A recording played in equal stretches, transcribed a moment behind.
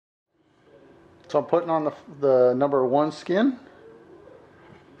So I'm putting on the number 1 skin.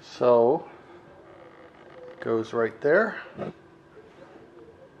 So it goes right there.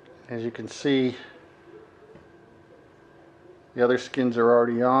 As you can see, the other skins are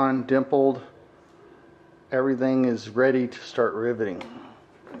already on, dimpled. Everything is ready to start riveting.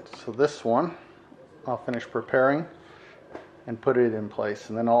 So this one I'll finish preparing and put it in place,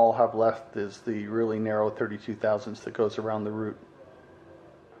 and then all I'll have left is the really narrow 32 thousandths that goes around the root.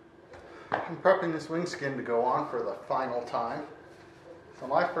 I'm prepping this wing skin to go on for the final time. So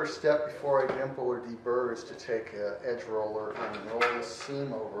my first step before I dimple or deburr is to take an edge roller and roll the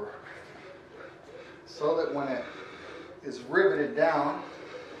seam over so that when it is riveted down,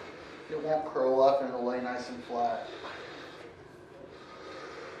 it won't curl up and it'll lay nice and flat.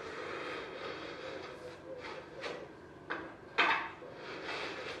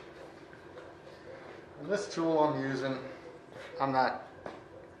 And this tool I'm using, I'm not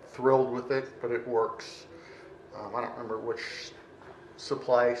thrilled with it, but it works. I don't remember which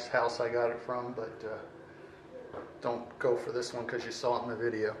supply house I got it from, but don't go for this one because you saw it in the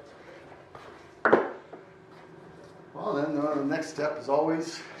video. Well, then the next step is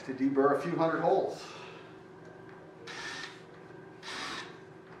always to deburr a few hundred holes.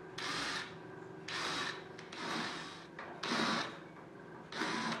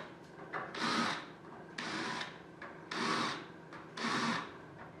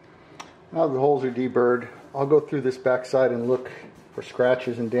 Now the holes are deburred, I'll go through this backside and look for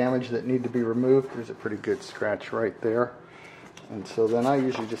scratches and damage that need to be removed. There's a pretty good scratch right there. And so then I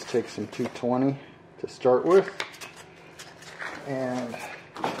usually just take some 220 to start with and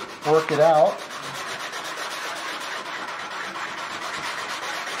work it out.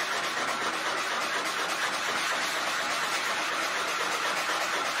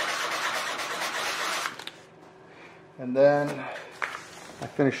 And then I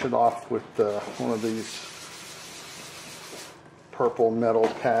finish it off with one of these purple metal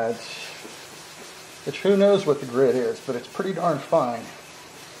pads, which who knows what the grit is, but it's pretty darn fine.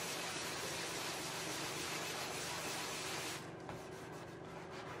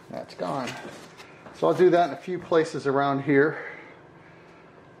 That's gone. So I'll do that in a few places around here.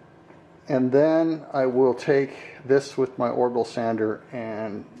 And then I will take this with my orbital sander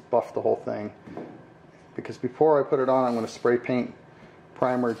and buff the whole thing. Because before I put it on, I'm going to spray paint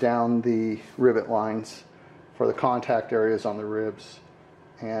primer down the rivet lines for the contact areas on the ribs.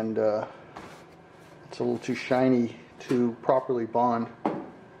 And it's a little too shiny to properly bond.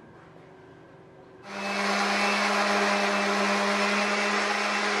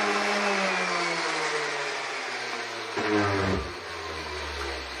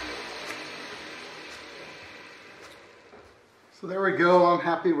 So there we go, I'm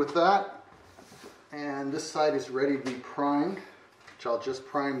happy with that. And this side is ready to be primed, which I'll just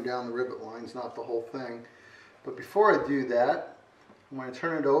prime down the rivet lines, not the whole thing. But before I do that, I'm going to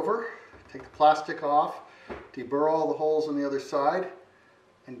turn it over, take the plastic off, deburr all the holes on the other side,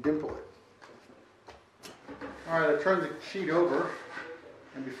 and dimple it. Alright, I turned the sheet over,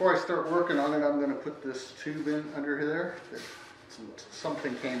 and before I start working on it, I'm going to put this tube in under there that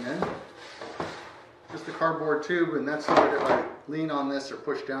something came in. Just a cardboard tube, and that's so that if I lean on this or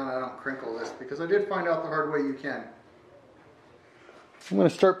push down, I don't crinkle this, because I did find out the hard way you can. I'm going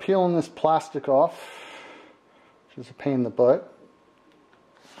to start peeling this plastic off, which is a pain in the butt.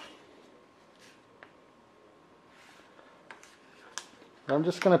 I'm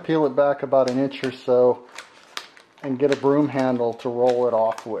just going to peel it back about an inch or so and get a broom handle to roll it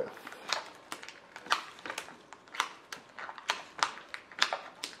off with.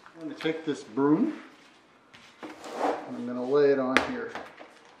 I'm going to take this broom and I'm going to lay it on here.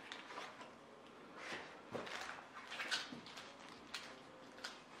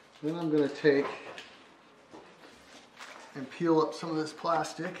 Then I'm going to take and peel up some of this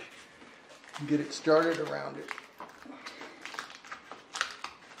plastic and get it started around it.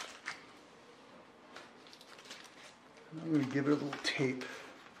 I'm going to give it a little tape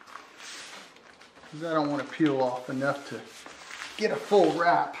because I don't want to peel off enough to get a full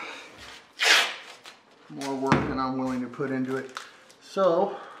wrap. More work than I'm willing to put into it.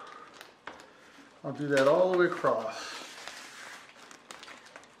 So I'll do that all the way across.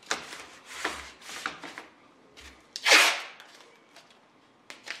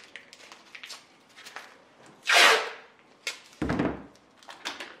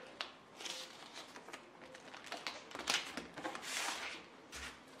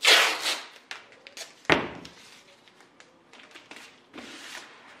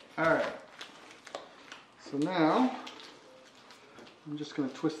 Alright, so now I'm just going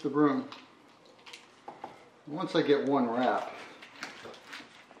to twist the broom. Once I get one wrap,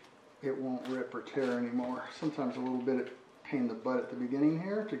 it won't rip or tear anymore. Sometimes a little bit of pain in the butt at the beginning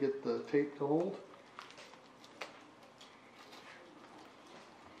here to get the tape to hold.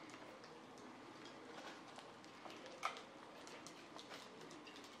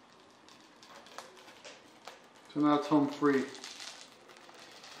 So now it's home free.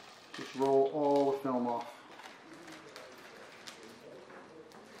 Just roll all the film off.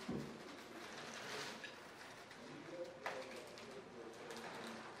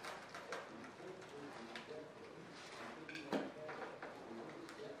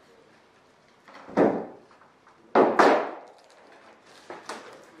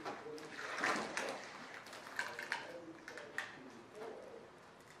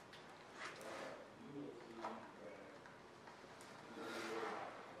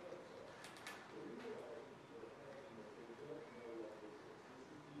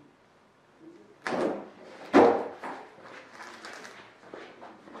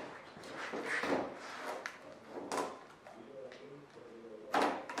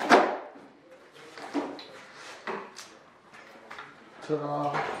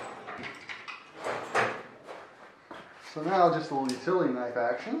 So now just a little utility knife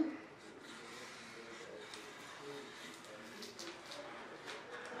action.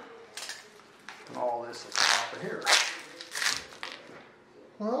 And all this will come off of here.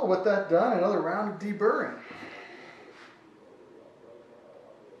 Well, with that done, another round of deburring.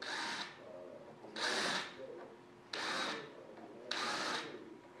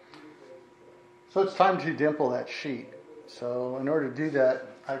 So it's time to dimple that sheet. So in order to do that,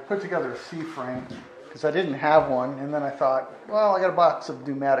 I put together a C-frame because I didn't have one, and then I thought, well, I got a box of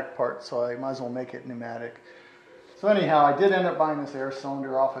pneumatic parts, so I might as well make it pneumatic. So anyhow, I did end up buying this air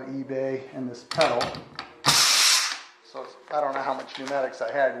cylinder off of eBay and this pedal. So I don't know how much pneumatics I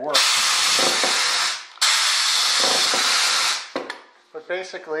had work. But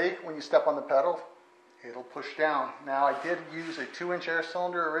basically, when you step on the pedal, it'll push down. Now I did use a 2-inch air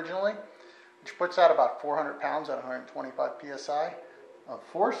cylinder originally, which puts out about 400 pounds at 125 psi of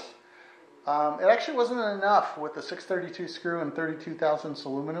force. It actually wasn't enough with the 632 screw and 32 thousandths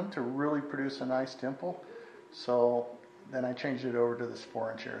aluminum to really produce a nice dimple. So then I changed it over to this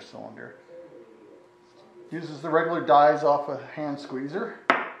 4-inch air cylinder. Uses the regular dies off a hand squeezer.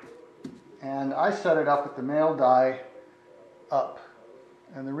 And I set it up with the male die up.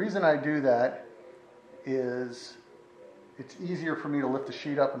 And the reason I do that is it's easier for me to lift the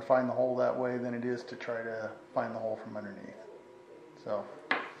sheet up and find the hole that way than it is to try to find the hole from underneath. So,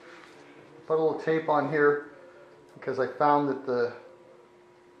 put a little tape on here because I found that the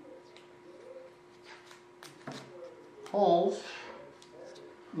holes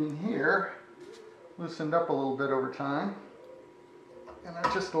in here loosened up a little bit over time. And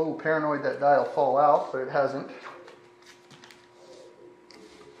I'm just a little paranoid that die will fall out, but it hasn't.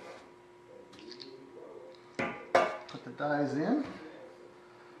 Put the dies in,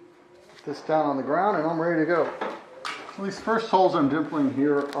 put this down on the ground, and I'm ready to go. So these first holes I'm dimpling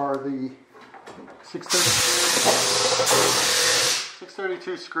here are the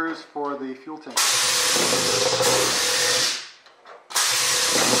 632 screws for the fuel tank.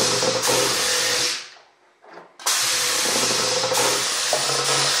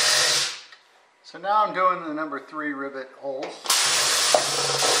 So now I'm doing the number 3 rivet holes.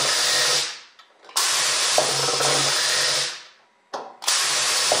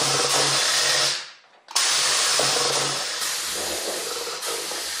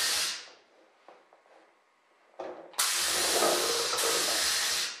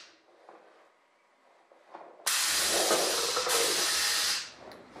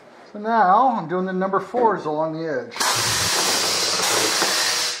 So now I'm doing the number 4s along the edge.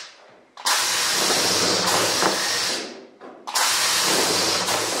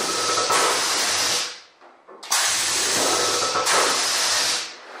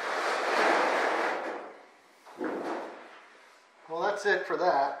 Well, that's it for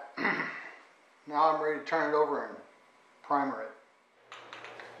that. Now I'm ready to turn it over and primer it.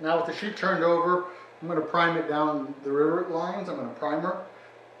 Now with the sheet turned over, I'm going to prime it down the rivet lines. I'm going to primer.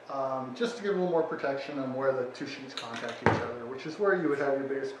 Just to give a little more protection on where the two sheets contact each other, which is where you would have your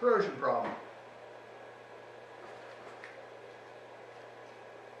biggest corrosion problem.